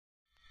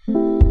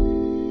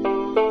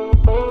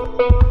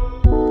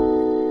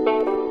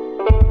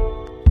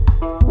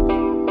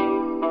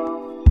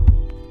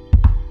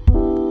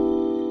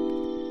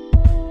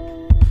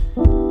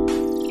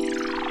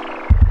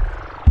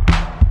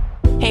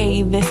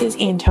This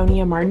is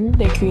Antonia Martin,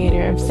 the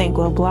creator of St.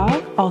 Glow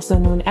Blog, also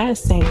known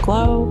as St.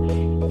 Glow,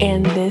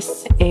 and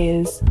this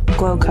is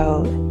Glow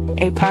Code,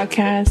 a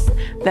podcast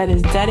that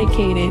is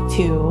dedicated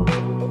to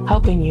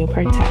helping you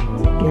protect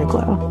your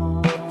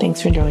glow.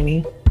 Thanks for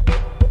joining.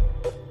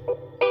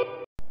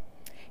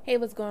 Hey,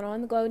 what's going on,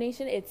 the Glow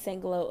Nation? It's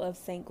St. Glow of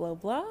St. Glow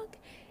Blog,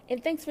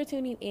 and thanks for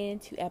tuning in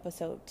to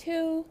episode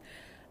 2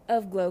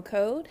 of Glow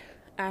Code.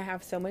 I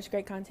have so much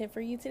great content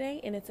for you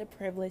today, and it's a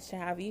privilege to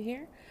have you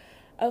here.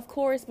 Of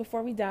course,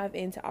 before we dive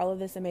into all of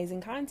this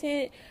amazing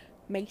content,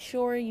 make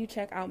sure you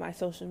check out my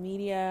social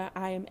media.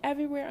 I am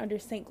everywhere under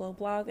St. Glow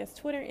Blog. That's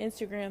Twitter,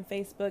 Instagram,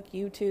 Facebook,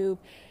 YouTube,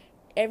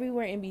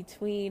 everywhere in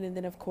between. And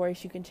then, of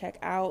course, you can check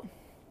out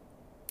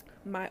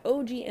my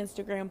OG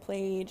Instagram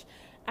page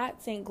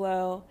at St.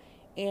 Glow.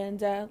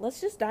 And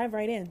let's just dive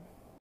right in.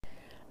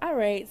 All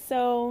right,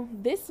 so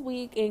this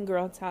week in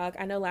Girl Talk,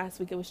 I know last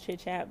week it was chit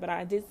chat, but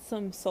I did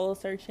some soul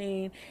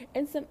searching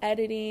and some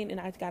editing,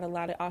 and I got a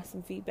lot of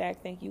awesome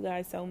feedback. Thank you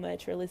guys so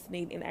much for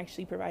listening and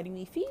actually providing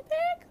me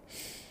feedback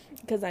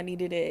because I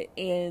needed it.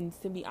 And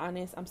to be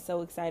honest, I'm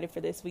so excited for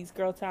this week's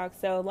Girl Talk.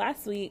 So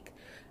last week,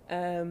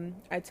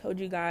 I told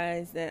you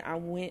guys that I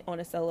went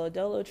on a solo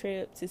dolo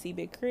trip to see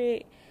Big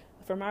Crit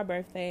for my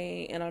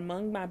birthday, and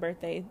among my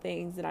birthday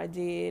things that I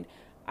did,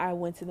 I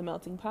went to the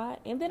melting pot,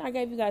 and then I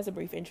gave you guys a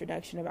brief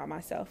introduction about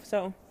myself.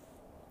 So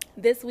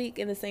this week,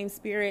 in the same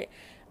spirit,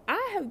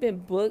 I have been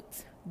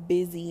booked,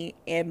 busy,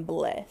 and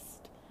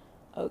blessed.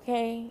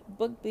 Okay,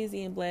 booked,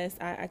 busy, and blessed.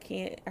 I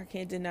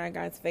can't deny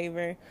God's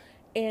favor.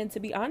 And to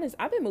be honest,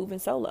 I've been moving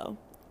solo.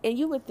 And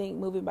you would think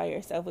moving by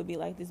yourself would be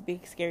like this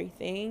big scary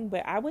thing,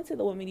 but I went to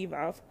the Women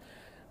Evolve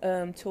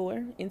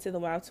tour, Into the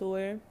Wild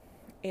tour.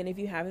 And if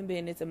you haven't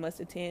been, it's a must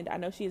attend. I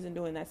know she isn't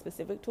doing that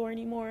specific tour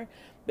anymore,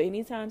 but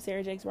anytime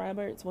Sarah Jakes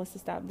Roberts wants to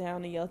stop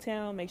down in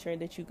Yellowtown, make sure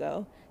that you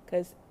go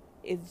because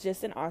it's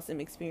just an awesome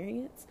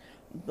experience.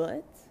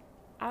 But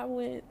I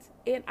went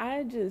and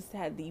I just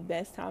had the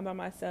best time by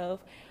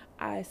myself.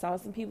 I saw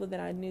some people that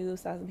I knew,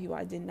 saw some people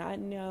I did not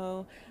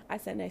know. I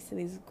sat next to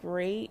these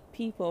great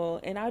people,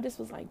 and I just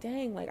was like,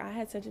 dang, like I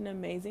had such an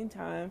amazing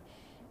time.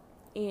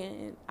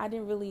 And I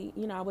didn't really,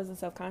 I wasn't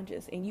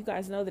self-conscious. And you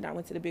guys know that I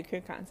went to the Big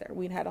Crit concert.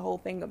 We'd had a whole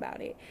thing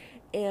about it.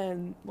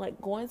 And, like,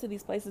 going to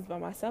these places by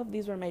myself,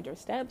 these were major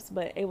steps.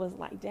 But it was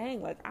like,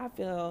 dang, like, I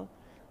feel,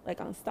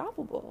 like,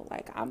 unstoppable.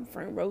 Like, I'm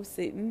front row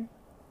sitting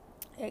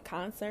at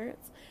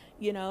concerts,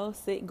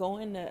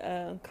 going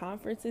to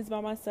conferences by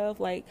myself.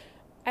 Like,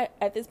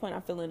 at this point,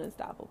 I'm feeling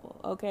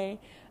unstoppable, okay?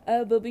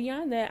 But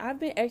beyond that,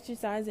 I've been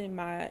exercising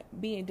my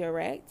being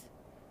direct.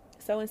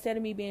 So instead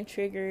of me being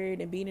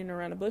triggered and beating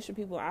around the bush with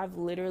people, I've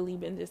literally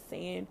been just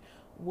saying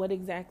what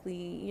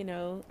exactly,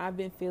 I've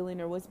been feeling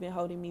or what's been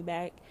holding me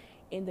back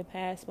in the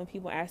past. When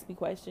people ask me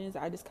questions,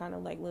 I just kind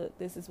of like, look,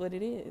 this is what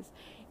it is.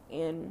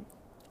 And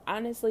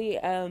honestly,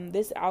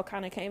 this all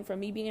kind of came from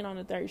me being on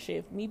the third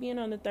shift. Me being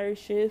on the third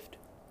shift,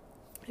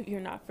 if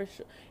you're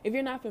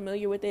not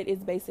familiar with it,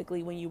 it's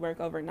basically when you work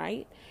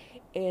overnight.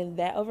 And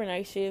that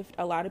overnight shift,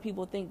 a lot of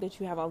people think that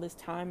you have all this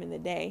time in the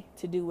day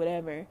to do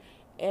whatever.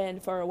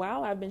 And for a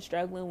while, I've been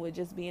struggling with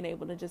just being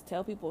able to just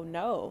tell people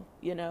no,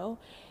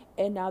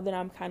 And now that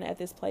I'm kind of at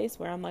this place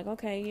where I'm like,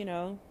 okay,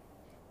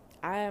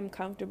 I am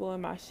comfortable in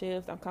my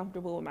shift. I'm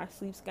comfortable with my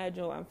sleep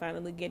schedule. I'm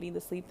finally getting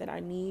the sleep that I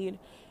need.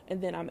 And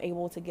then I'm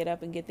able to get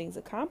up and get things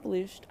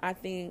accomplished. I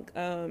think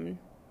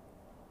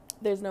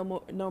there's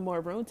no more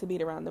room to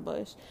beat around the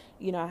bush.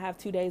 I have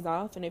 2 days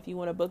off. And if you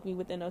want to book me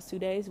within those 2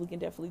 days, we can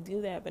definitely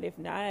do that. But if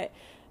not,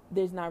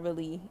 there's not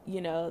really,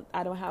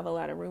 I don't have a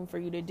lot of room for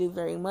you to do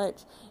very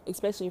much,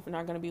 especially if you're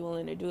not going to be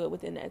willing to do it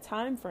within that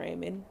time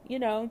frame.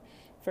 And,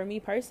 for me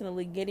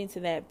personally, getting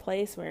to that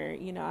place where,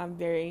 I'm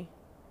very,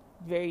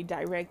 very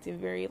direct and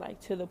very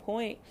to the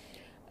point.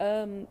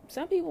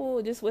 Some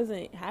people just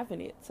wasn't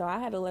having it. So I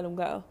had to let them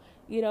go,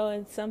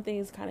 and some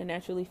things kind of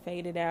naturally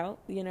faded out,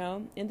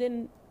 and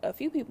then a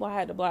few people I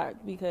had to block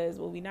because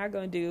what we're not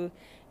going to do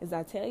is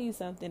I tell you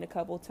something a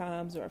couple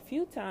times or a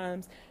few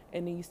times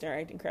and then you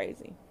start acting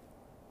crazy.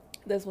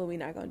 That's what we're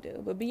not going to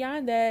do. But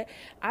beyond that,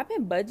 I've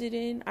been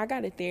budgeting. I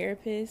got a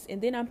therapist,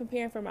 and then I'm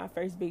preparing for my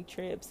first big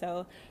trip.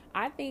 So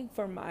I think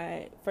for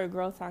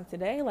Girl Talk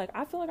today,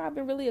 I feel like I've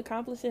been really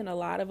accomplishing a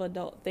lot of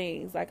adult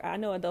things. I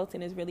know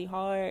adulting is really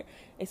hard,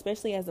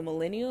 especially as a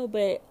millennial,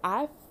 but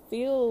I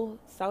feel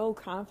so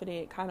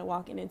confident kind of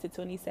walking into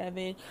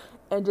 27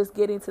 and just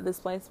getting to this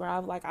place where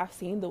I've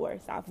seen the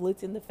worst. I've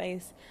looked in the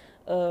face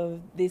of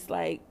this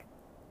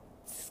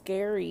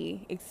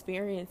scary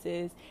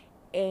experiences.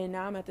 And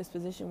now I'm at this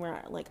position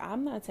where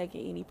I'm not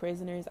taking any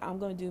prisoners. I'm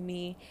going to do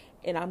me,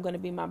 and I'm going to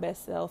be my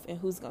best self, and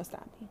who's going to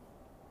stop me?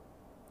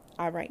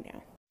 All right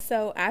now.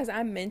 So as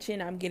I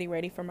mentioned, I'm getting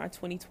ready for my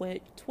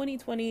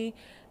 2020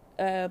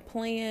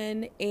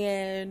 plan,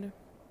 and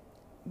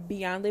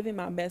beyond living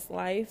my best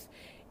life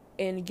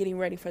and getting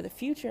ready for the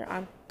future,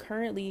 I'm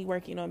currently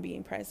working on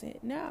being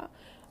present. Now,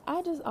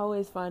 I just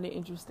always find it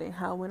interesting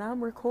how when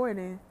I'm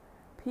recording,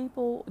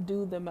 people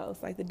do the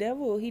most. The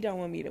devil, he don't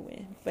want me to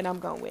win, but I'm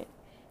going to win.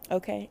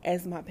 okay,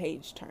 as my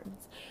page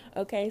terms.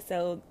 Okay,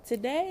 so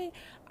today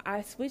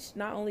I switched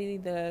not only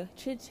the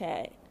chit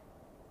chat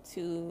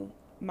to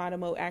Mata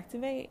Mode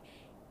Activate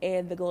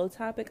and the glow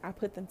topic, I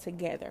put them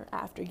together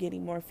after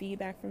getting more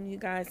feedback from you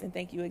guys, and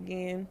thank you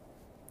again,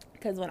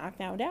 because when I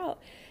found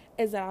out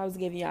is that I was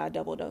giving y'all a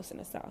double dose in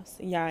the sauce,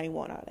 and y'all ain't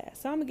want all that,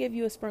 so I'm gonna give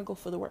you a sprinkle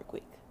for the work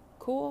week.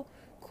 Cool.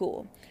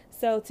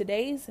 So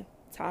today's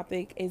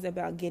topic is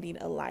about getting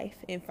a life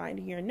and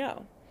finding your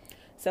no.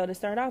 So to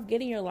start off,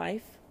 getting your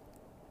life,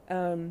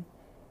 the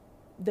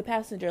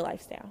passenger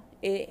lifestyle,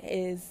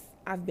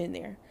 I've been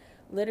there.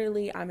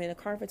 Literally, I'm in a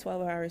car for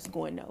 12 hours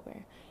going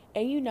nowhere.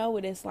 And you know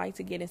what it's like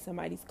to get in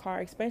somebody's car,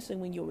 especially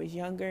when you was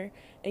younger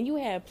and you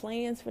had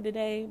plans for the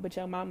day, but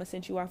your mama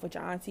sent you off with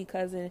your auntie,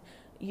 cousin,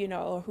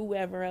 or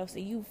whoever else,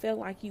 and you felt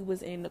like you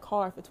was in the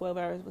car for 12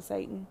 hours with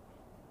Satan.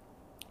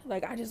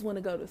 Like, I just want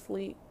to go to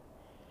sleep.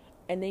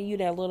 And then you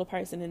that little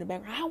person in the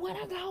background, I want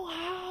to go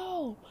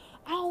home.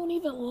 I don't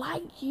even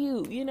like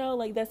you.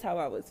 Like, that's how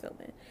I was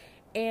feeling.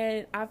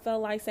 And I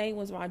felt like Satan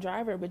was my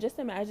driver. But just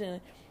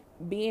imagine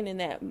being in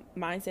that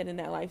mindset and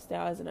that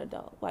lifestyle as an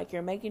adult. Like,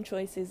 you're making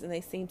choices and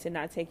they seem to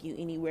not take you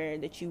anywhere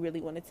that you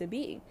really wanted to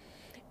be.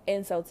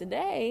 And so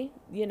today,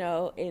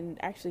 and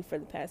actually for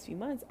the past few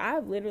months,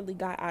 I've literally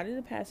got out of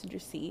the passenger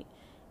seat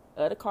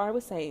of the car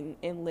with Satan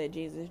and let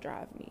Jesus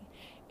drive me.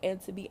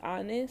 And to be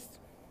honest,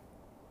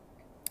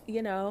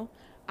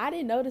 I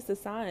didn't notice the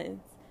signs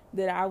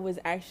that I was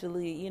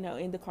actually,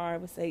 in the car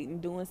with Satan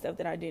doing stuff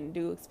that I didn't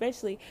do,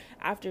 especially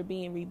after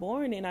being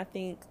reborn. And I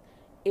think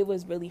it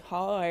was really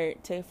hard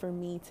for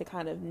me to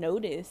kind of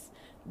notice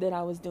that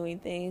I was doing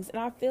things. And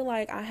I feel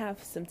like I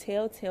have some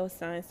telltale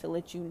signs to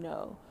let you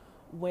know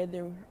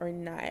whether or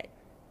not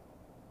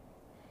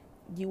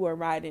you are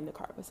riding the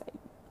car with Satan.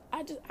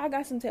 I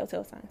got some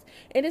telltale signs.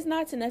 And it's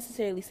not to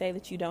necessarily say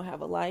that you don't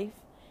have a life.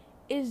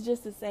 It's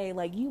just to say,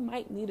 like, you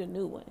might need a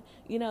new one.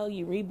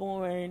 You're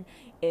reborn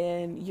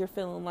and you're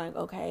feeling like,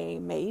 okay,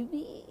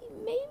 maybe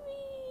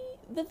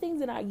the things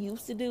that I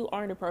used to do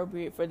aren't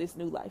appropriate for this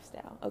new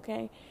lifestyle,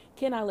 okay?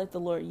 Can I let the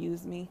Lord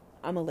use me?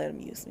 I'm going to let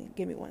him use me.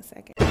 Give me 1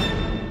 second.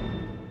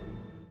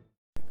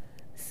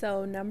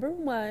 So, number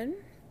one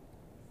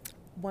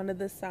of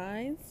the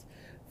signs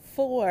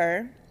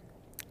for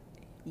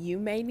you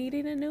may need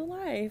a new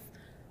life,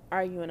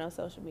 arguing on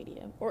social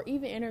media or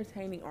even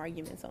entertaining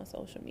arguments on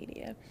social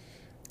media.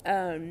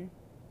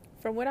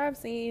 From what I've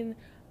seen,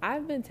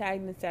 I've been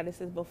tagged in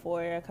statuses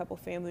before. A couple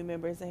family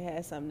members that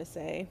had something to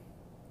say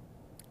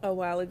a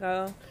while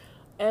ago,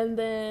 and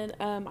then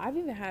I've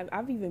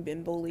even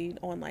been bullied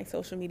on like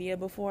social media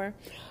before.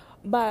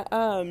 But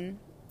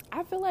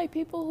I feel like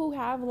people who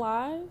have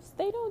lives,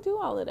 they don't do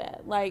all of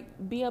that.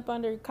 Like, be up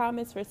under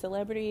comments for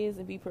celebrities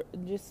and be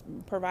just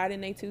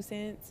providing their 2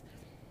 cents.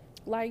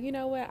 Like, you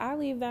know what? I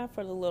leave that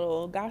for the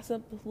little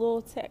gossip,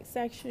 little text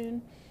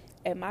section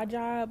at my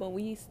job when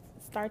we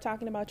start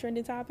talking about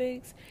trending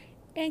topics,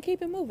 and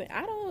keep it moving.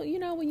 I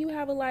don't, when you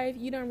have a life,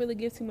 you don't really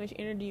give too much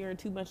energy or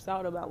too much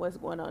thought about what's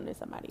going on in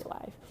somebody's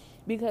life.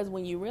 Because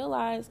when you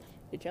realize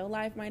that your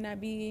life might not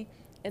be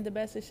in the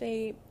best of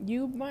shape,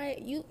 you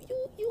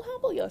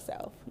humble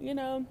yourself.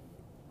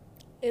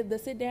 If the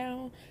sit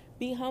down,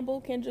 be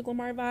humble, Kendrick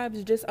Lamar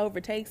vibes just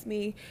overtakes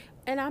me,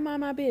 and I'm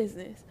on my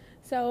business.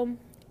 So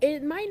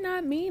it might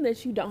not mean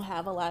that you don't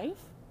have a life.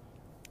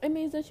 It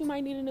means that you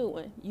might need a new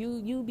one.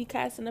 You be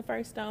casting the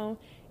first stone.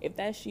 If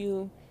that's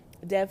you,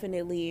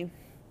 definitely,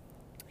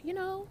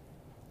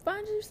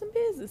 find you some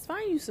business.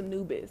 Find you some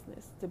new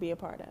business to be a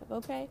part of,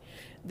 okay?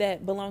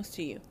 That belongs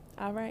to you.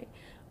 All right?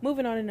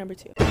 Moving on to number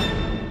 2.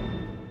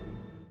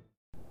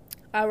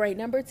 All right,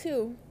 number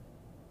 2.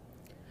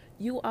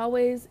 You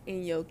always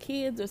in your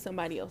kids or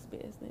somebody else's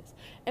business.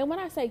 And when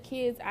I say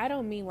kids, I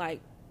don't mean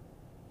like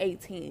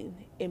 18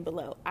 and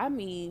below. I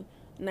mean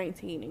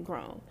 19 and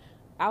grown.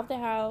 Out the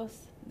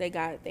house, they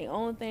got their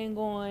own thing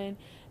going,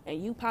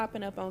 and you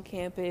popping up on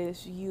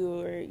campus,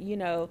 you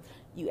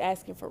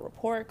asking for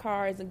report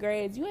cards and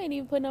grades. You ain't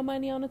even putting no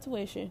money on the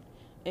tuition,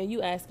 and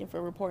you asking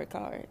for report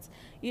cards,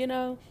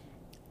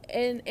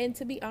 And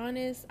to be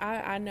honest,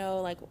 I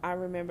know, like, I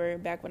remember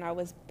back when I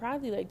was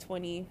probably like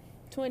 20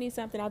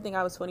 something, I think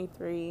I was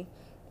 23,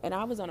 and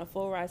I was on a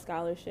full ride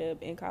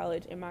scholarship in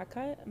college, and my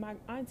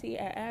auntie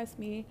had asked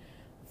me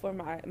for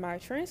my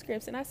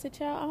transcripts, and I said,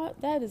 child,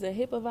 that is a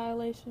HIPAA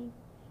violation.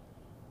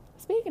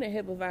 Speaking of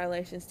HIPAA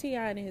violations,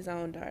 T.I. and his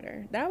own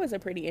daughter, that was a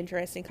pretty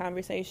interesting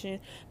conversation.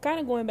 Kind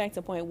of going back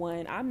to point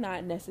 1, I'm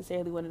not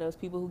necessarily one of those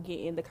people who get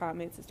in the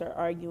comments and start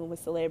arguing with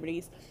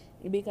celebrities,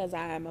 because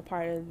I am a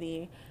part of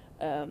the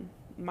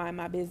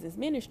my business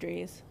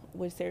ministries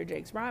with Sarah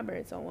Jakes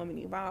Roberts on Women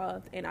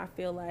Evolved, and I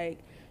feel like,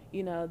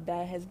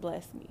 that has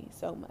blessed me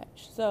so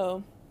much.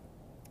 So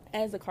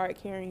as a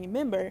card-carrying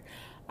member,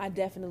 I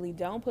definitely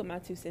don't put my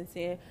 2 cents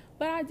in,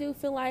 but I do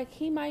feel like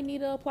he might need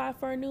to apply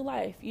for a new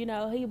life. He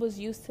was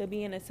used to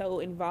being so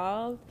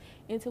involved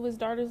into his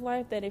daughter's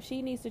life that if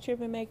she needs to trip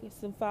and make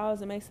some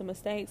falls and make some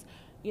mistakes,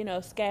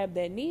 scab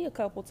that knee a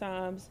couple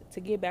times to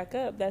get back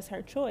up, that's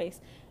her choice.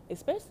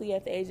 Especially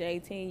at the age of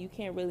 18, you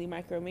can't really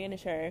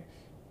micromanage her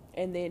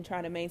and then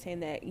try to maintain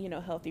that,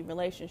 healthy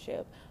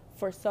relationship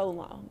for so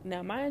long.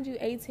 Now, mind you,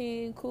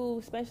 18, cool,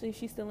 especially if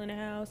she's still in the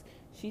house,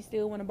 she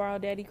still want to borrow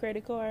daddy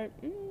credit card,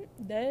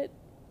 that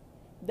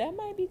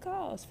might be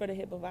cause for the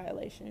HIPAA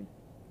violation.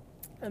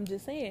 I'm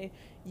just saying,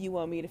 you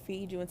want me to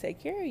feed you and take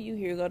care of you,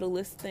 here go the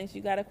list of things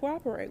you got to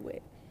cooperate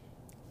with.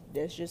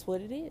 That's just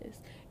what it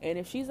is. And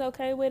if she's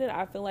okay with it,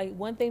 I feel like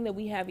one thing that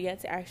we have yet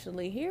to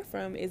actually hear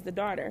from is the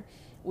daughter.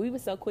 We were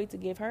so quick to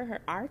give her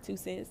our 2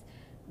 cents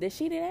that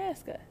she didn't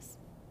ask us.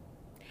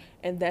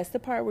 And that's the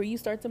part where you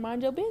start to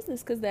mind your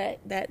business, because that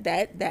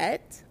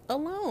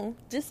alone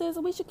just says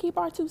that we should keep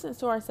our 2 cents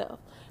to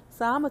ourselves.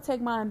 So I'm going to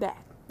take mine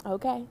back.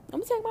 Okay? I'm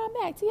going to take mine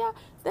back. Tia,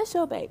 that's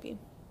your baby.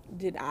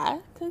 Did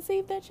I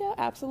conceive that child?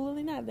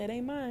 Absolutely not. That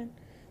ain't mine.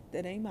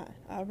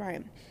 All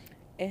right.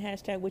 And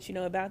hashtag what you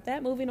know about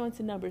that. Moving on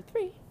to number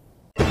 3.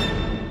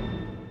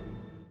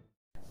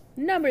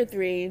 Number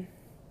 3,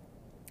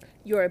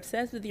 you're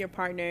obsessed with your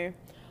partner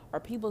or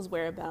people's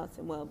whereabouts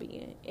and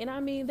well-being. And I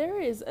mean, there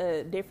is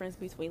a difference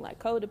between like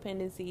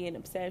codependency and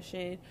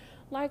obsession.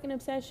 Like an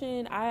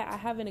obsession, I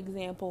have an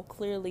example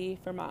clearly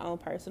from my own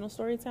personal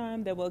story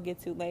time that we'll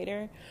get to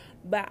later.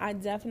 But I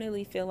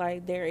definitely feel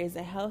like there is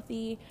a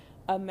healthy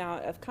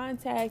amount of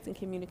contact and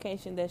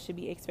communication that should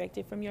be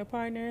expected from your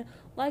partner.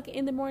 Like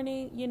in the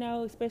morning,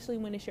 especially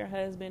when it's your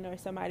husband or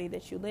somebody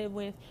that you live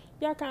with,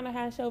 y'all kind of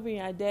hash over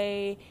your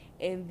day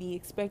and the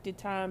expected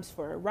times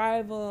for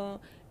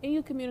arrival, and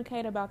you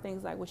communicate about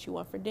things like what you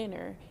want for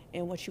dinner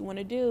and what you want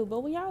to do.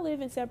 But when y'all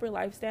live in separate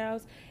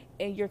lifestyles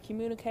and you're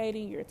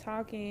communicating, you're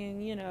talking,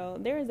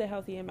 there is a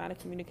healthy amount of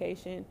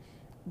communication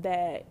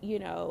that,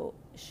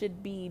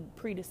 should be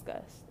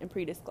pre-discussed and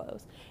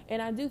pre-disclosed.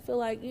 And I do feel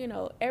like,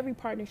 every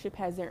partnership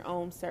has their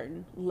own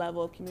certain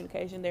level of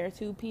communication. There are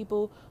 2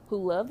 people who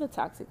love the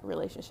toxic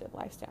relationship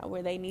lifestyle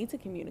where they need to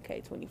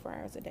communicate 24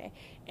 hours a day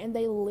and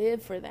they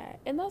live for that,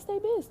 and that's their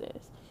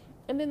business.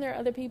 And then there are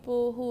other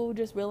people who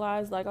just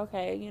realize like,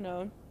 okay,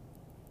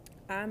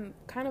 I'm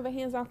kind of a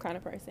hands-off kind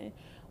of person.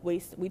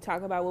 We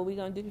talk about what we're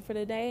going to do for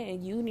the day,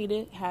 and you need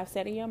to have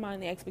set in your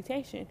mind the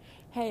expectation.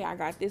 Hey, I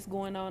got this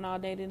going on all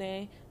day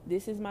today.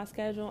 This is my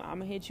schedule. I'm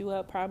going to hit you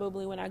up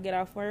probably when I get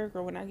off work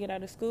or when I get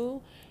out of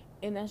school.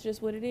 And that's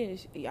just what it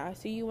is. I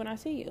see you when I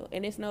see you.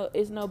 And it's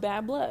no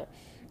bad blood.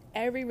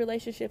 Every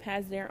relationship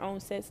has their own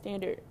set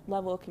standard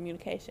level of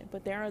communication.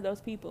 But there are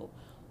those people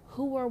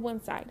who are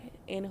one-sided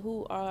and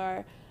who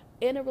are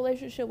in a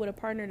relationship with a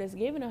partner that's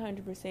giving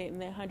 100%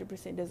 and that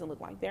 100% doesn't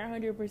look like they're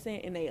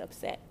 100% and they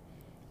upset.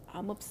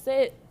 I'm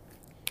upset.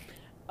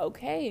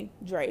 Okay,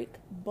 Drake.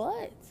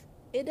 But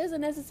it doesn't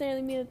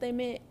necessarily mean that they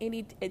meant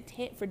any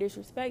intent for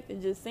disrespect.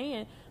 It's just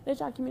saying that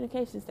your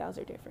communication styles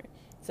are different.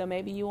 So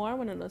maybe you are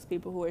one of those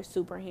people who are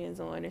super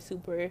hands-on or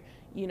super,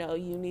 you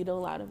need a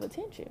lot of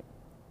attention.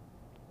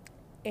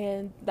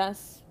 And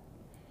that's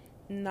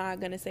not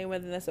going to say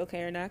whether that's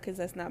okay or not, because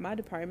that's not my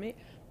department.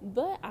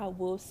 But I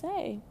will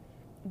say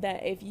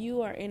that if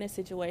you are in a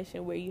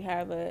situation where you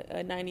have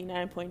a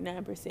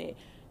 99.9%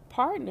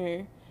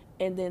 partner,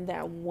 and then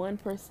that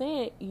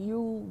 1%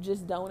 you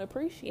just don't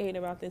appreciate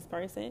about this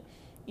person,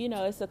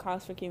 it's a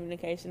cause for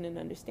communication and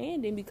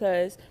understanding,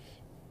 because,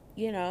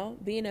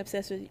 being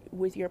obsessed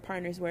with your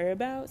partner's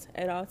whereabouts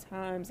at all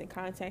times and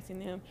contacting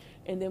them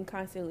and them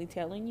constantly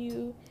telling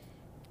you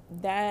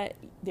that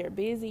they're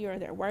busy or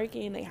they're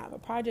working, they have a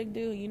project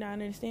due, you're not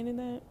understanding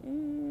that,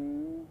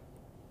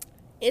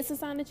 it's a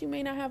sign that you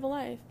may not have a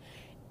life.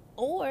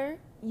 Or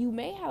you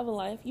may have a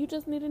life, you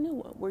just need a new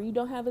one where you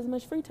don't have as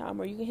much free time,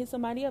 where you can hit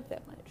somebody up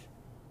that much.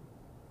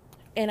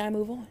 And I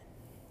move on.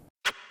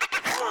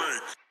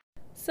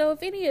 So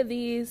if any of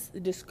these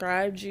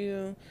described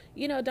you,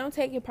 don't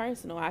take it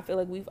personal. I feel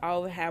like we've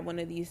all had one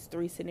of these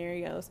 3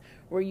 scenarios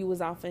where you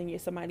was off in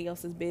somebody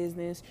else's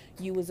business,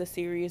 you was a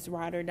serious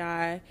ride or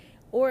die,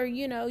 or,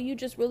 you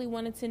just really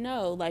wanted to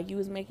know, like you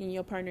was making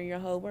your partner your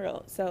whole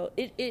world. So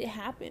it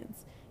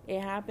happens.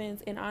 It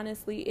happens. And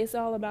honestly, it's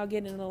all about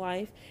getting a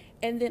life.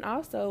 And then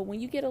also, when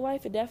you get a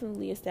life, it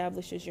definitely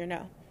establishes your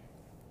no.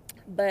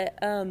 But,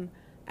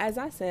 as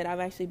I said, I've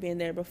actually been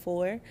there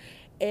before,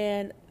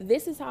 and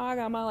this is how I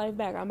got my life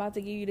back. I'm about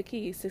to give you the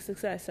keys to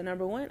success. So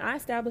number 1, I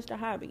established a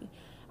hobby.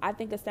 I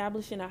think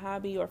establishing a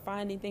hobby or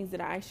finding things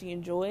that I actually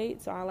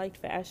enjoyed. So I liked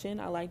fashion,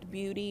 I liked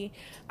beauty,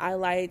 I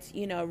liked,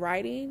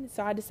 writing.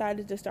 So I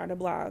decided to start a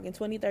blog. In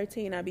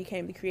 2013, I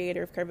became the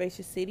creator of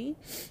Curvaceous City.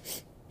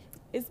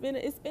 It's been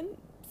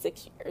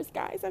 6 years,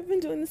 guys. I've been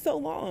doing this so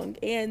long.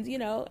 And,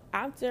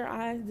 after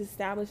I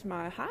established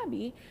my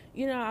hobby,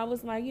 I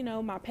was like,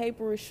 my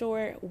paper is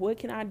short. What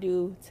can I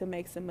do to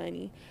make some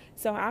money?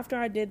 So after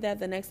I did that,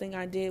 the next thing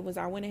I did was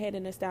I went ahead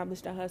and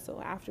established a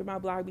hustle. After my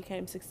blog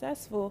became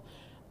successful,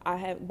 I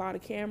had bought a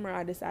camera.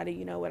 I decided,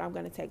 I'm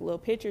going to take little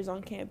pictures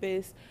on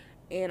campus,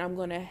 and I'm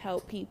going to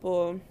help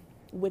people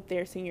with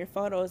their senior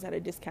photos at a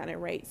discounted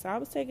rate. So I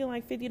was taking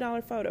like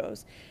 $50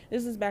 photos.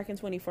 This is back in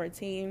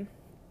 2014.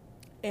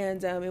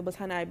 And it was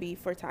Honeybee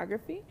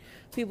Photography.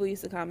 People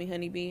used to call me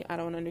Honeybee. I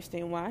don't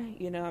understand why.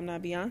 I'm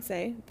not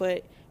Beyonce.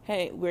 But,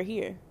 hey, we're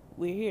here.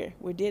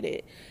 We did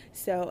it.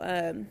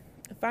 So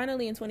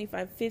finally in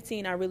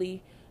 2015,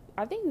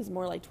 I think it was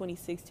more like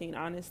 2016,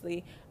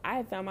 honestly, I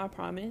had found my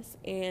promise,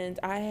 and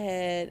I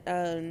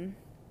had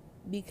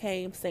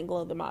became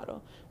single the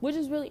model, which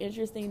is really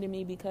interesting to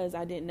me because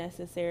I didn't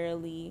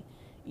necessarily,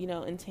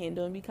 intend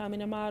on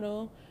becoming a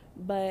model.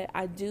 But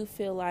I do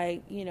feel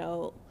like,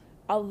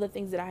 all of the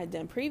things that I had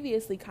done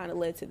previously kind of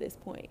led to this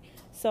point.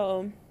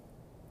 So,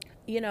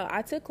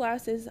 I took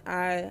classes.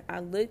 I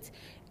looked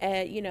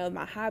at,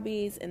 my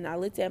hobbies, and I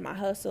looked at my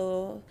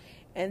hustle.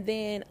 And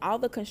then all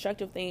the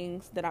constructive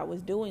things that I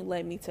was doing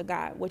led me to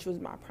God, which was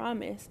my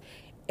promise.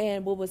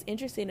 And what was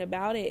interesting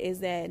about it is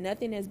that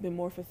nothing has been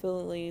more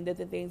fulfilling than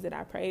the things that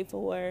I prayed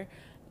for,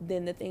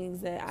 than the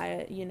things that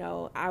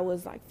I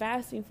was like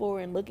fasting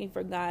for and looking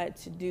for God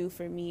to do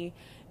for me.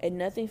 And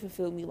nothing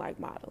fulfilled me like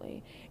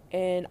modeling.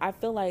 And I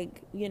feel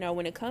like,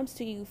 when it comes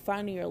to you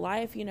finding your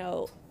life,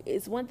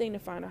 it's one thing to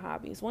find a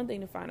hobby. It's one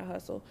thing to find a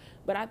hustle.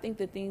 But I think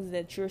the things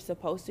that you're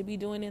supposed to be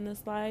doing in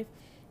this life,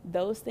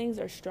 those things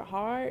are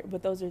hard,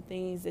 but those are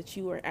things that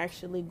you are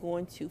actually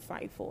going to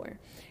fight for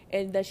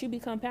and that you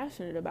become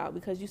passionate about,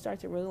 because you start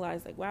to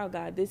realize like, wow,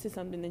 God, this is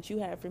something that you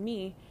had for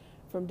me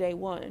from day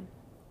one.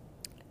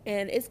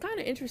 And it's kind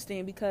of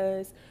interesting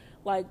because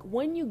like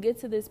when you get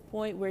to this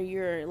point where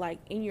you're like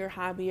in your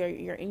hobby, or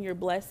you're in your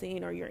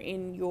blessing, or you're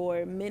in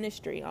your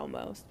ministry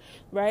almost,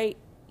 right?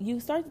 You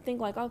start to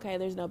think like, okay,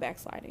 there's no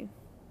backsliding.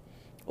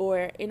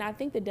 And I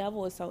think the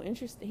devil is so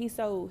interesting. He's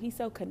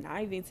so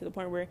conniving to the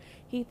point where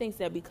he thinks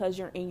that because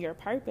you're in your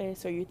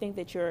purpose, or you think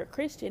that you're a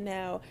Christian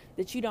now,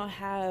 that you don't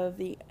have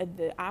the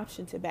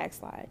option to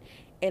backslide.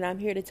 And I'm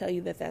here to tell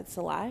you that that's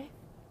a lie.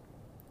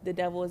 The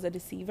devil is a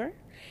deceiver.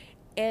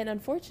 And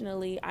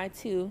unfortunately, I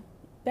too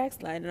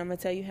backslide, and I'm going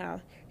to tell you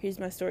how. Here's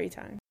my story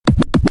time.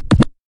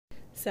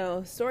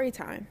 So, story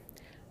time.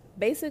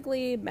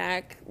 Basically,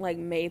 back like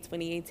May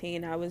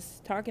 2018, I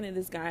was talking to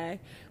this guy.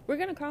 We're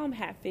going to call him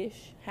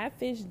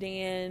Hatfish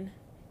Dan.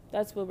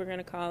 That's what we're going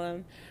to call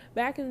him.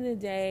 Back in the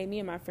day, me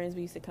and my friends,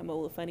 we used to come up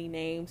with funny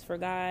names for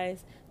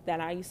guys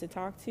that I used to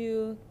talk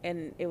to,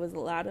 and it was a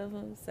lot of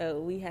them. So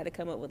we had to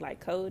come up with like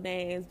code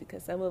names,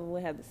 because some of them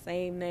would have the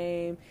same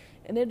name,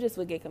 and it just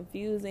would get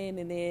confusing.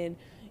 And then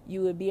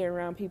you would be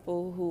around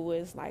people who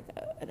was like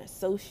an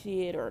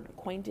associate or an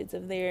acquaintance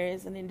of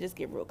theirs, and then just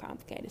get real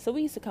complicated. So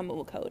we used to come up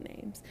with code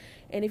names.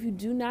 And if you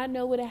do not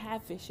know what a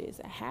hatfish is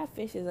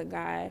a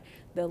guy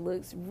that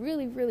looks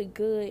really, really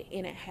good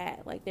in a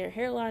hat. Like their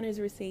hairline is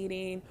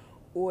receding,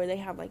 or they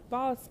have like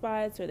bald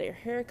spots, or their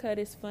haircut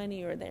is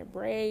funny, or their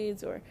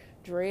braids or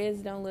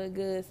dreads don't look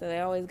good, so they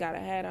always got a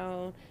hat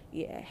on.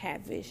 Yeah,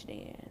 Hatfish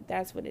Dan.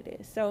 That's what it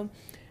is. So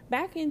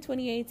back in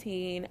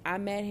 2018, I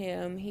met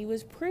him. He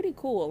was pretty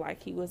cool.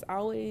 Like, he was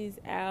always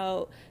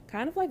out,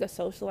 kind of like a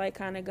socialite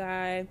kind of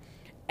guy,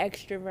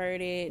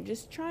 extroverted,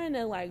 just trying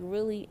to like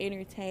really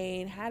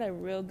entertain, had a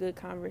real good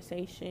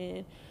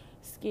conversation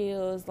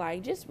skills,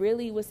 like just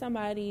really was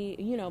somebody,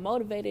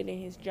 motivated in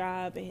his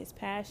job, and his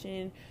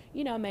passion,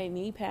 made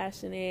me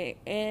passionate.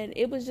 And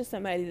it was just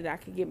somebody that I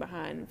could get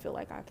behind and feel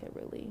like I could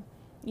really,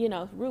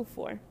 root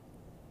for.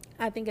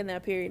 I think in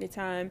that period of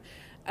time,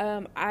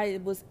 I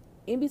was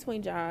in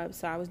between jobs,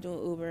 so I was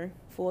doing Uber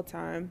full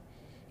time,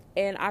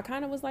 and I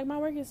kind of was like, my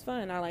work is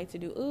fun. I like to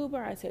do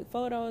Uber. I take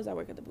photos. I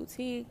work at the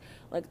boutique.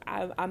 Like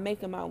I'm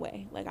making my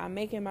way. Like I'm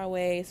making my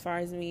way as far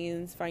as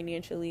means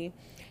financially.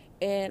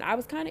 And I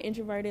was kind of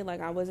introverted.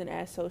 Like I wasn't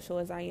as social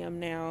as I am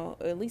now,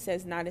 or at least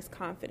not as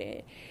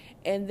confident.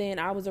 And then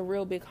I was a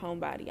real big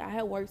homebody. I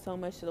had worked so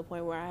much to the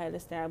point where I had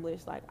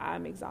established like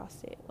I'm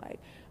exhausted. Like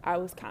I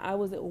was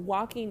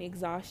walking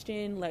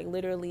exhaustion. Like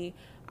literally,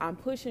 I'm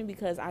pushing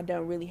because I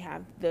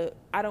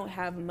don't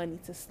have money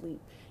to sleep.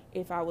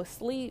 If I was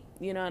asleep,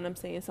 you know what I'm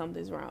saying,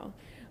 something's wrong.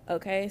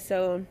 Okay,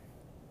 so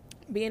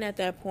being at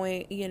that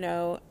point,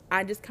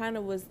 I just kind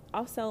of was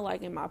also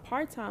like in my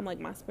part-time,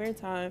 like my spare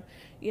time,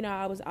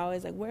 I was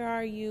always like, where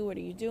are you? What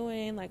are you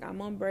doing? Like,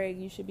 I'm on break.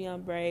 You should be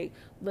on break.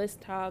 Let's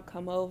talk.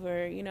 Come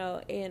over,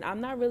 and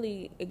I'm not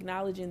really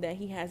acknowledging that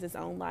he has his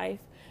own life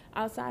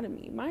outside of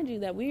me. Mind you,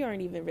 that we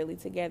aren't even really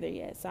together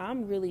yet. So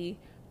I'm really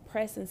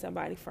pressing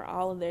somebody for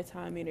all of their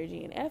time,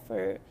 energy, and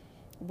effort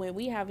when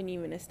we haven't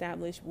even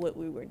established what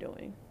we were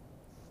doing.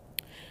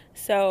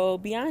 So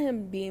beyond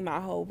him being my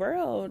whole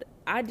world,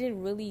 I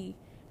didn't really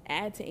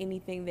add to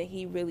anything that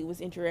he really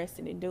was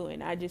interested in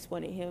doing. I just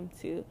wanted him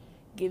to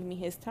give me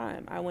his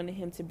time. I wanted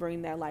him to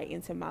bring that light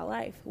into my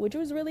life, which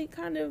was really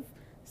kind of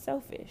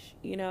selfish,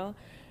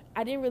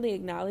 I didn't really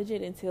acknowledge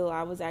it until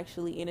I was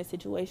actually in a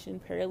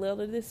situation parallel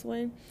to this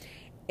one.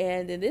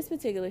 And in this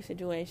particular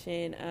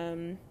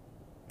situation,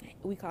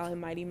 we call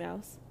him Mighty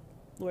Mouse.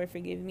 Lord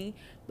forgive me.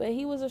 But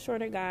he was a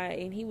shorter guy,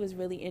 and he was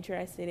really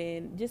interested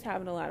in just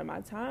having a lot of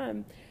my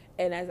time.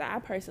 And as I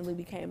personally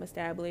became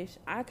established,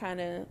 I kind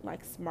of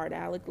like smart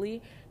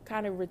aleckly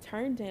kind of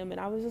returned to him.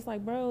 And I was just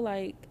like, bro,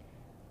 like,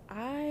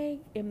 I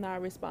am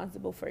not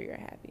responsible for your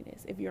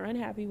happiness. If you're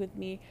unhappy with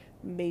me,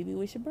 maybe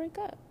we should break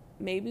up.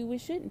 Maybe we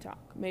shouldn't talk.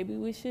 Maybe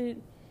we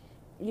should,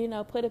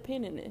 put a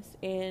pin in this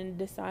and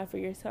decide for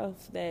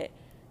yourself that,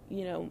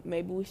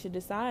 maybe we should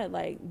decide,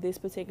 like, this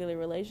particular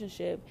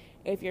relationship,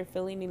 if you're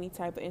feeling any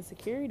type of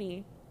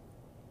insecurity,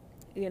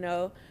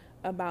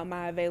 about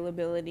my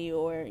availability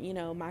or,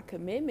 my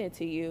commitment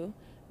to you,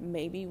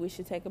 maybe we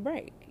should take a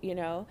break,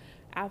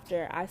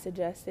 after I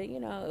suggested,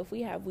 if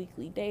we have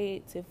weekly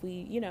dates, if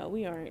we,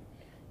 we aren't,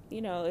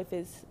 if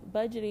it's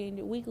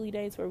budgeting weekly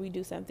dates where we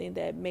do something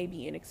that may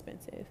be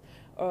inexpensive,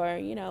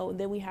 or,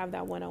 then we have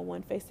that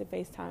one-on-one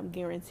face-to-face time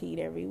guaranteed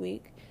every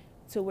week,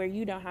 to where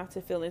you don't have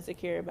to feel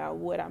insecure about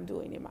what I'm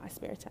doing in my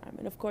spare time.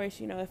 And of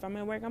course, if I'm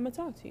at work, I'm gonna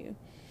talk to you.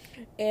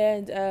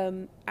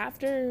 And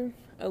after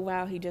a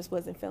while, he just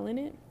wasn't feeling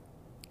it.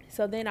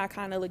 So then I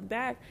kind of looked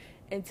back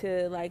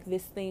into like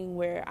this thing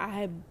where I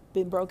had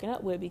been broken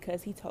up with,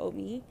 because he told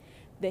me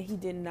that he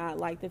did not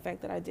like the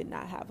fact that I did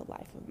not have a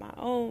life of my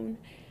own.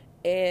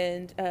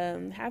 And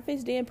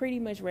Half-Face Dan pretty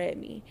much read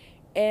me.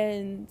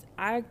 And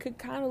I could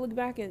kind of look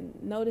back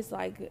and notice,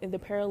 like, in the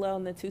parallel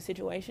in the two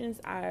situations,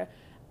 I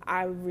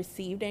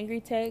received angry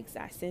texts.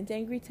 I sent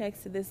angry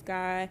texts to this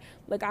guy.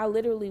 Like, I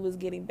literally was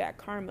getting back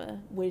karma,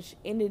 which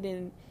ended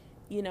in,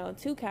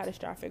 two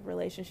catastrophic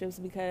relationships.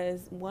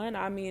 Because one,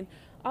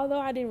 although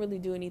I didn't really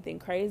do anything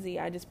crazy,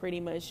 I just pretty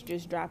much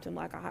just dropped him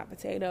like a hot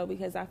potato,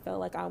 because I felt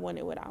like I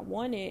wanted what I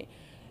wanted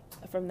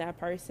from that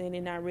person,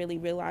 and not really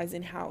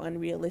realizing how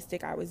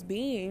unrealistic I was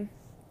being.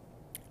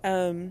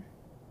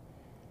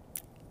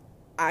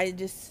 I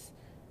just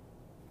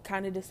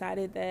kind of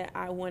decided that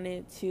I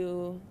wanted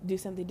to do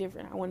something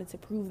different. I wanted to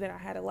prove that I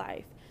had a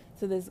life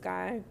to this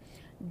guy,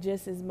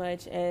 just as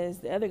much as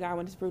the other guy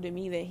wanted to prove to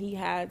me that he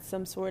had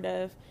some sort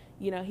of,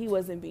 he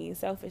wasn't being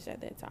selfish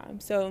at that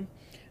time. So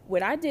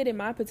what I did in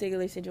my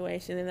particular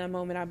situation, in that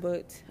moment, I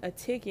booked a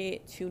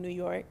ticket to New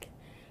York,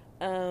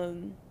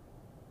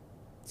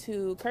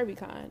 to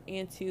KirbyCon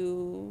and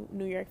to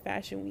New York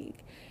Fashion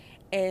Week.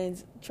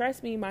 And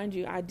trust me, mind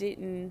you, I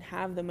didn't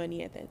have the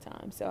money at that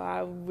time. So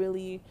I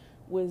really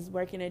was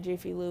working at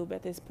Jiffy Lube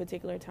at this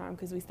particular time,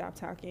 because we stopped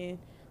talking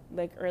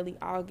like early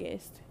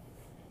August.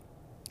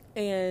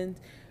 And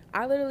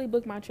I literally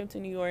booked my trip to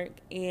New York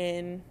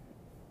and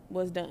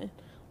was done.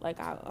 Like,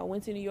 I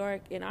went to New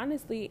York, and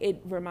honestly,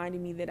 it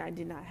reminded me that I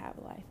did not have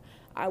a life.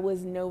 I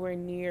was nowhere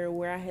near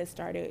where I had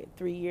started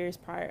 3 years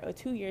prior, or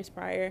 2 years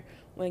prior,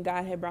 when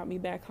God had brought me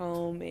back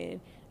home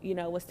and,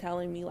 was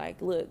telling me, like,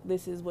 look,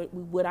 this is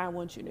what I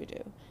want you to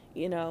do,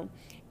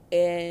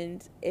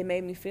 and it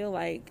made me feel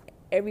like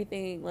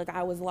everything, like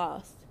I was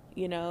lost,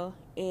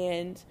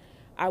 and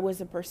I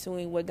wasn't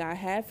pursuing what God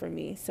had for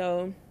me.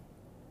 So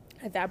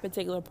at that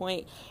particular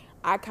point,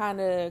 I kind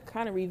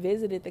of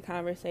revisited the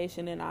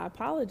conversation, and I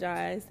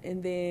apologized,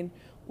 and then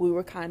we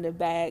were kind of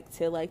back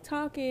to like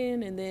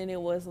talking, and then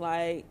it was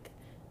like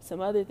some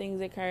other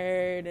things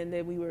occurred, and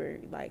then we were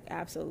like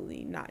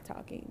absolutely not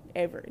talking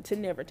ever, to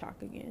never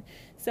talk again.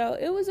 So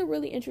it was a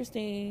really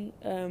interesting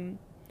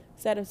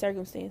set of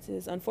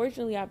circumstances.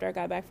 Unfortunately, after I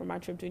got back from my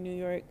trip to New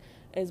York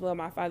as well,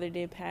 my father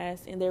did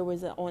pass, and there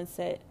was an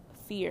onset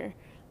fear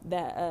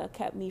that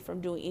kept me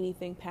from doing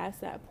anything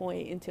past that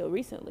point until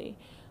recently.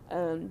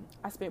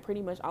 I spent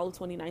pretty much all of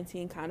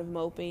 2019 kind of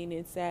moping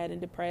and sad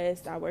and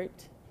depressed. I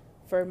worked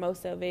for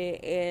most of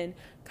it and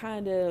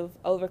kind of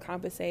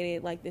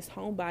overcompensated like this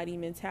homebody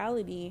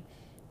mentality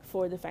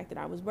for the fact that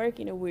I was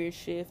working a weird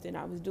shift and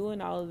I was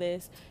doing all of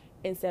this,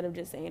 instead of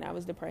just saying I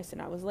was depressed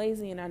and I was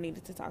lazy and I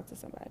needed to talk to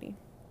somebody.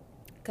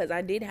 Because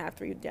I did have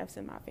 3 deaths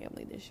in my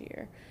family this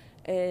year.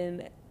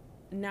 And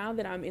now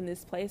that I'm in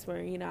this place where,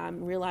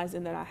 I'm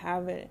realizing that I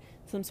have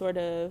some sort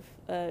of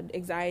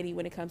anxiety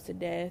when it comes to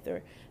death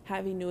or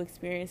having new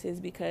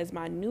experiences, because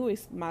my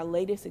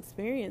latest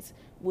experience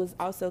was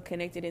also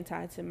connected and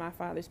tied to my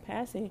father's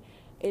passing,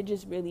 it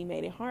just really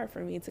made it hard for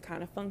me to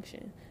kind of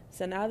function.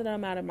 So now that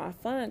I'm out of my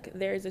funk,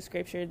 there's a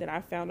scripture that I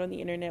found on the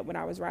internet when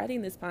I was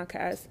writing this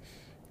podcast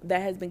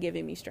that has been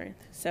giving me strength.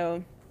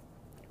 So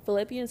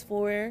Philippians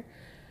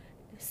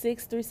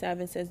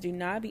 4:6-7 says, "Do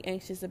not be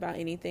anxious about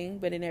anything,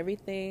 but in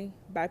everything,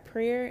 by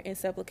prayer and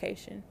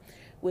supplication,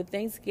 with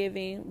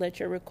thanksgiving, let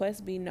your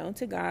requests be known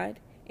to God,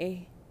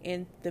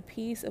 and the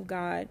peace of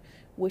God,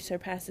 which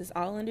surpasses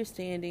all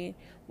understanding,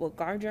 will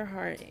guard your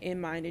heart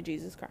and mind in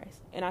Jesus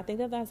Christ." And I think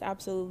that that's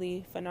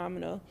absolutely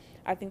phenomenal.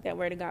 I think that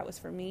word of God was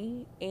for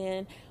me.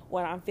 And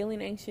when I'm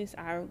feeling anxious,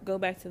 I go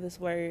back to this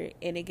word,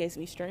 and it gives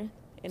me strength,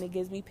 and it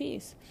gives me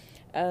peace.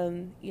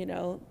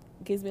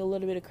 Gives me a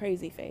little bit of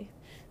crazy faith.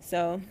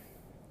 So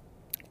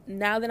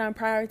now that I'm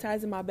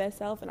prioritizing my best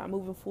self and I'm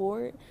moving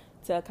forward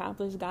to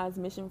accomplish God's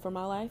mission for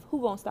my life,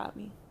 who gonna stop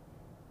me?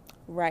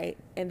 Right.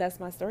 And that's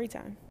my story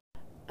time.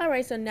 All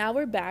right. So now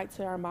we're back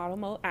to our model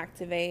mode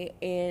activate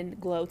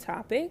and glow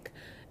topic.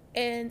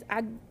 And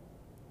I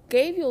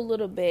gave you a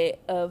little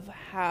bit of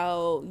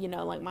how,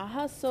 like my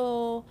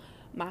hustle,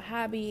 my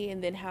hobby,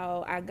 and then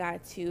how I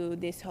got to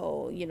this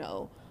whole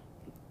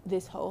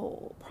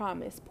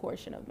promise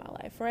portion of my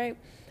life, right?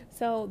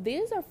 So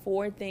these are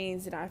 4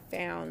 things that I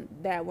found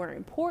that were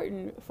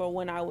important for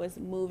when I was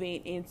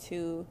moving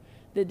into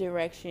the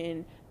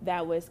direction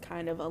that was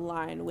kind of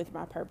aligned with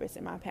my purpose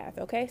and my path,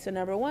 okay? So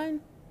number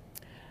 1,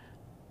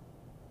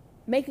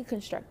 make it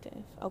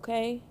constructive,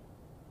 okay?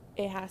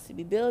 it has to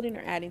be building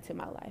or adding to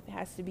my life. It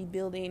has to be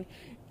building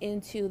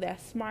into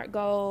that SMART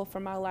goal for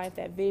my life,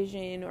 that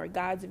vision or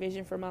God's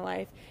vision for my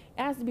life.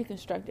 It has to be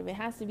constructive. It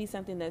has to be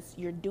something that's,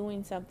 you're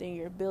doing something,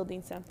 you're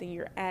building something,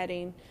 you're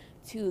adding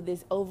to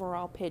this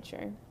overall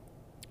picture,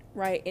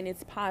 right? And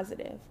it's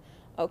positive,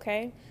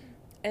 okay?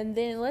 And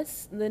then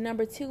the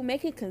number 2,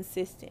 make it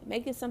consistent.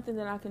 Make it something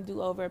that I can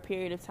do over a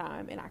period of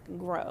time and I can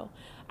grow.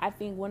 I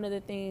think one of the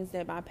things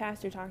that my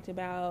pastor talked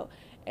about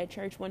at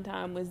church one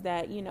time was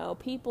that,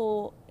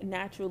 people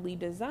naturally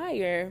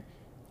desire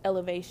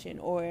elevation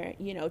or,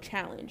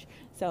 challenge.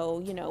 So,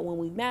 when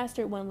we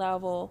mastered one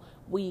level,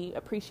 we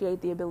appreciate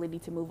the ability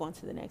to move on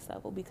to the next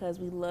level because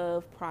we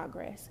love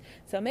progress.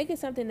 So make it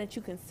something that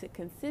you can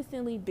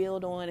consistently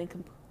build on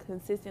and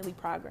consistently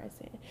progress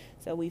in.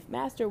 So we've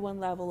mastered one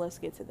level, let's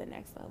get to the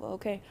next level.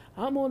 Okay,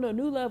 I'm on a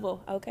new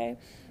level. Okay,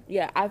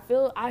 yeah, I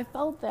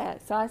felt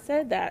that, so I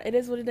said that. It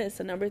is what it is.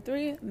 So number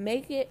 3,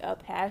 make it a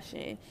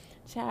passion.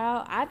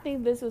 Child, I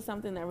think this was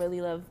something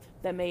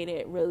that made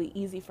it really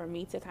easy for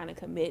me to kind of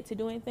commit to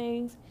doing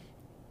things.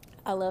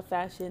 I love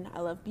fashion.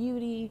 I love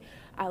beauty.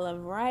 I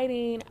love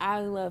writing.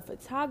 I love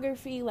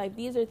photography. Like,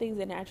 these are things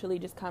that naturally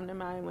just come to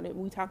mind when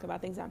we talk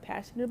about things I'm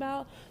passionate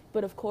about.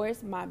 But of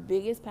course, my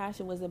biggest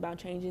passion was about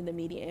changing the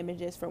media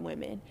images for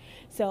women.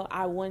 So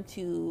I want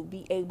to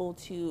be able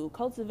to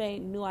cultivate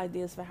new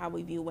ideas for how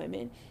we view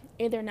women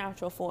in their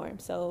natural form.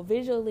 So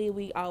visually,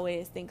 we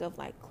always think of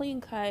like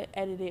clean cut,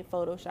 edited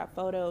Photoshop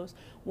photos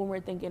when we're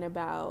thinking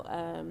about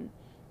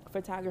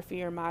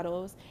photography or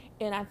models.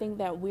 And I think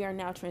that we are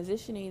now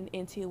transitioning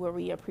into where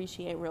we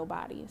appreciate real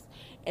bodies.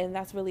 And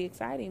that's really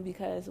exciting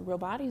because real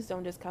bodies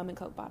don't just come in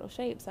Coke bottle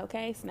shapes,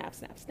 okay? Snap,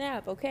 snap,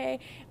 snap,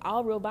 okay?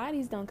 All real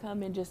bodies don't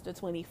come in just a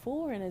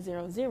 24 and a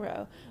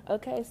 00,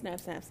 okay? Snap,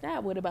 snap,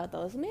 snap. What about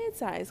those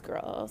mid-sized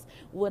girls?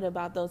 What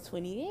about those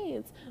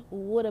 28s?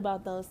 What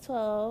about those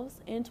 12s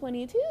and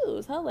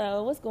 22s?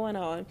 Hello, what's going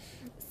on?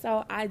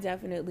 So I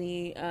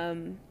definitely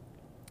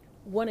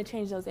want to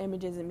change those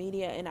images in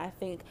media, and I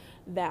think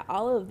that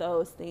all of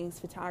those things,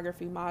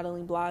 photography,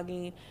 modeling,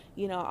 blogging,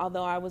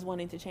 although I was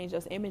wanting to change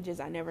those images,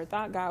 I never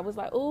thought God was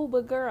like, oh,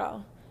 but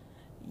girl,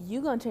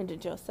 you gonna change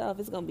it yourself.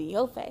 It's gonna be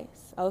your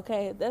face,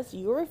 okay? That's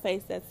your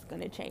face that's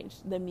gonna change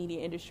the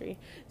media industry.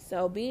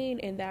 So being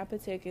in that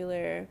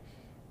particular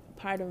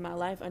part of my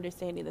life,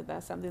 understanding that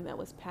that's something that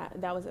was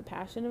a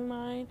passion of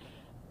mine,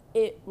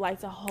 it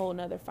lights a whole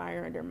nother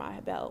fire under my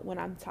belt when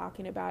I'm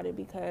talking about it,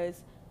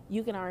 because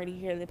you can already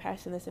hear the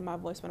passion that's in my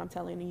voice when I'm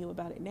telling you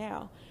about it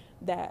now,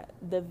 that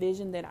the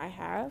vision that I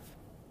have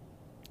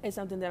is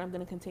something that I'm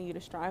going to continue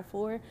to strive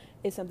for.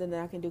 It's something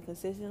that I can do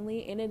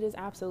consistently, and it is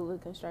absolutely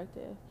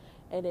constructive,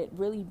 and it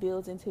really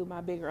builds into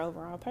my bigger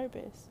overall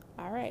purpose.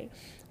 All right,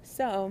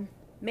 so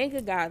make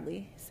it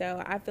godly.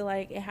 So I feel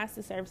like it has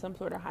to serve some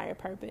sort of higher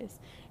purpose.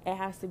 It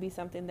has to be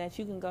something that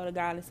you can go to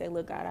God and say,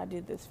 look, God, I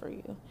did this for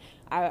you.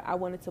 I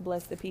wanted to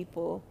bless the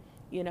people,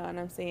 and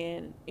I'm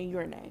saying in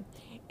your name.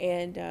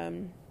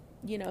 And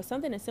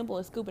something as simple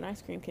as scooping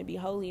ice cream can be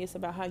holy. It's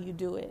about how you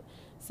do it.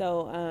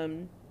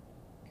 So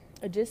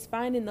just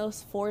finding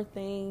those 4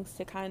 things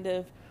to kind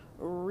of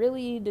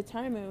really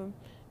determine,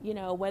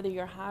 whether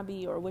your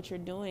hobby or what you're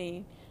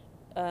doing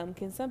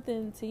can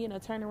something to,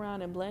 turn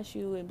around and bless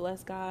you and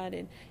bless God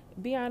and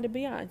beyond and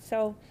beyond.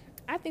 So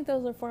I think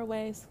those are 4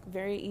 ways,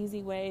 very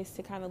easy ways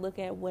to kind of look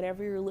at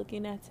whatever you're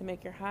looking at to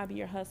make your hobby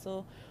your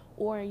hustle,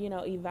 or,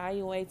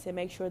 evaluate to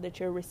make sure that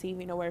you're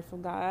receiving a word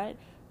from God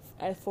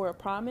as for a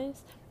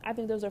promise. I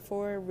think those are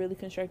 4 really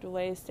constructive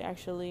ways to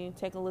actually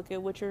take a look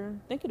at what you're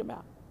thinking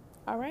about.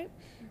 All right?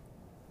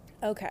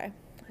 Okay.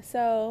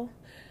 So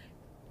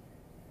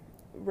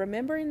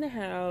remembering the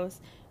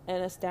hows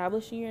and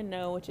establishing your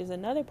no, which is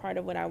another part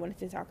of what I wanted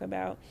to talk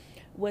about,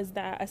 was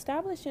that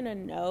establishing a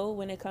no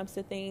when it comes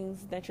to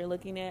things that you're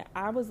looking at.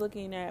 I was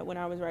looking at, when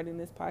I was writing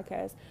this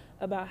podcast,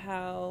 about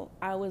how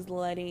I was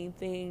letting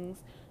things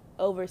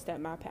overstep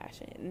my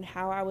passion and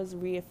how I was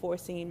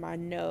reinforcing my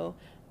no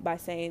by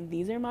saying,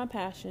 these are my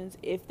passions.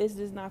 If this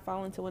does not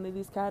fall into one of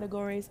these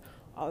categories,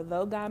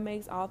 although God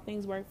makes all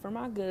things work for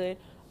my good,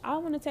 I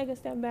want to take a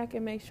step back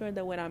and make sure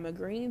that what I'm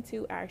agreeing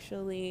to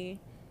actually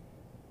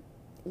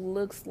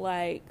looks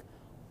like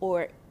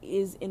or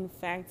is in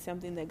fact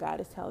something that God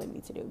is telling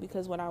me to do.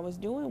 Because what I was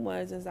doing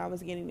was I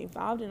was getting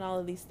involved in all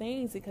of these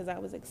things because I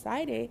was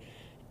excited,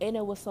 and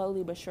it was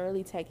slowly but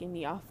surely taking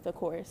me off the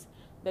course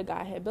that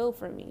God had built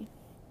for me.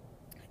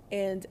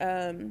 And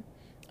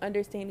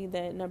understanding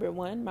that, number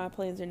 1, my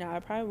plans are not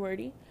a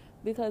priority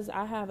because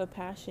I have a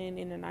passion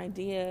and an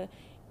idea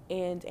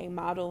and a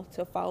model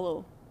to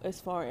follow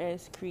as far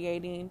as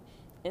creating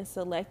and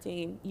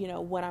selecting,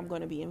 what I'm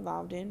going to be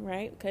involved in,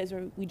 right? Because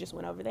we just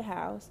went over the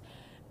house.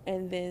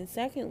 And then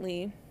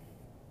secondly,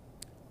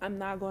 I'm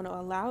not going to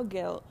allow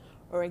guilt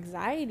or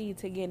anxiety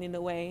to get in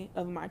the way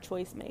of my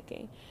choice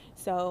making.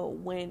 So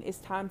when it's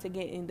time to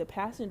get in the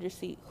passenger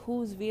seat,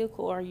 whose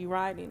vehicle are you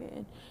riding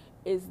in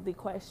is the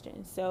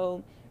question.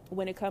 So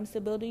when it comes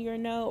to building your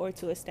no, or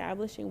to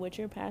establishing what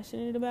you're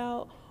passionate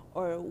about,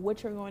 or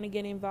what you're going to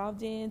get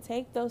involved in,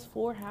 take those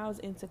 4 hows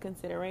into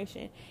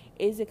consideration.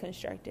 Is it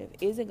constructive?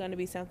 Is it going to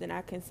be something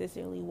I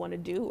consistently want to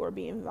do or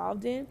be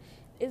involved in?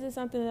 Is it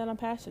something that I'm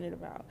passionate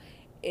about?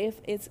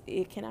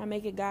 Can I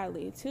make it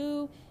godly?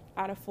 2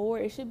 out of 4,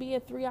 it should be a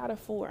 3 out of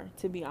 4,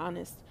 to be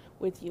honest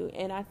with you.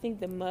 And I think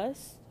the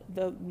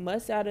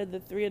must out of the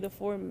 3 or the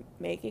 4,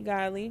 make it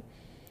godly,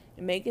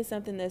 make it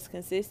something that's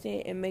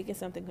consistent, and make it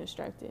something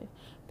constructive.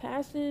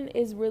 Passion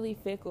is really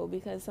fickle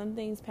because some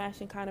things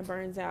passion kind of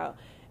burns out.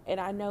 And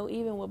I know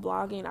even with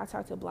blogging, I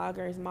talk to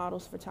bloggers,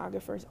 models,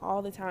 photographers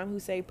all the time who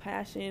say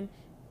passion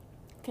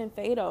can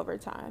fade over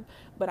time.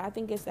 But I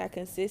think it's that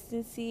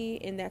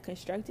consistency and that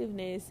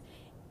constructiveness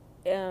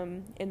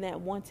and that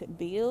want to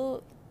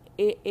build.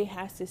 It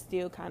has to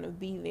still kind of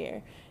be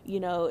there.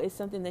 It's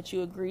something that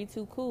you agree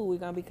to. Cool, we're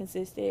going to be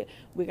consistent.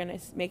 We're going to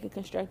make it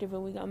constructive,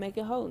 and we're going to make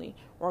it holy,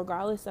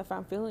 regardless if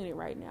I'm feeling it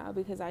right now,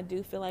 because I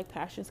do feel like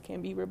passions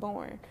can be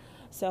reborn.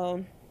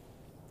 So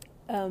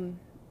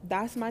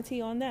that's my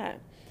tea on that.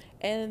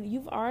 And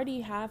you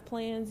already have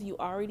plans. You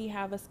already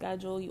have a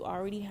schedule. You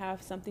already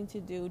have something to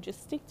do.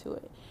 Just stick to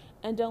it.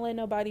 And don't let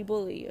nobody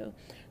bully you.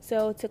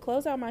 So to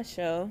close out my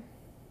show,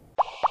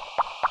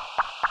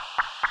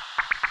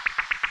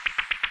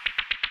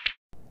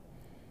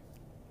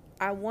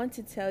 I want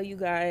to tell you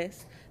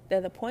guys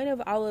that the point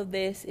of all of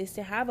this is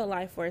to have a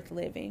life worth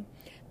living.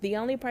 The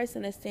only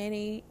person that's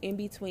standing in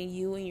between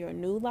you and your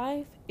new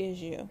life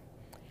is you.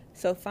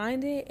 So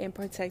find it and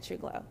protect your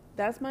glow.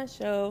 That's my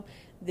show.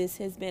 This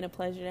has been a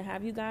pleasure to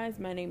have you guys.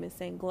 My name is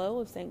Saint Glow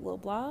of Saint Glow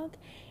Blog,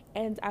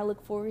 and I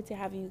look forward to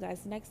having you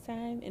guys next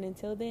time. And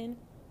until then,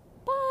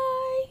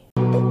 bye.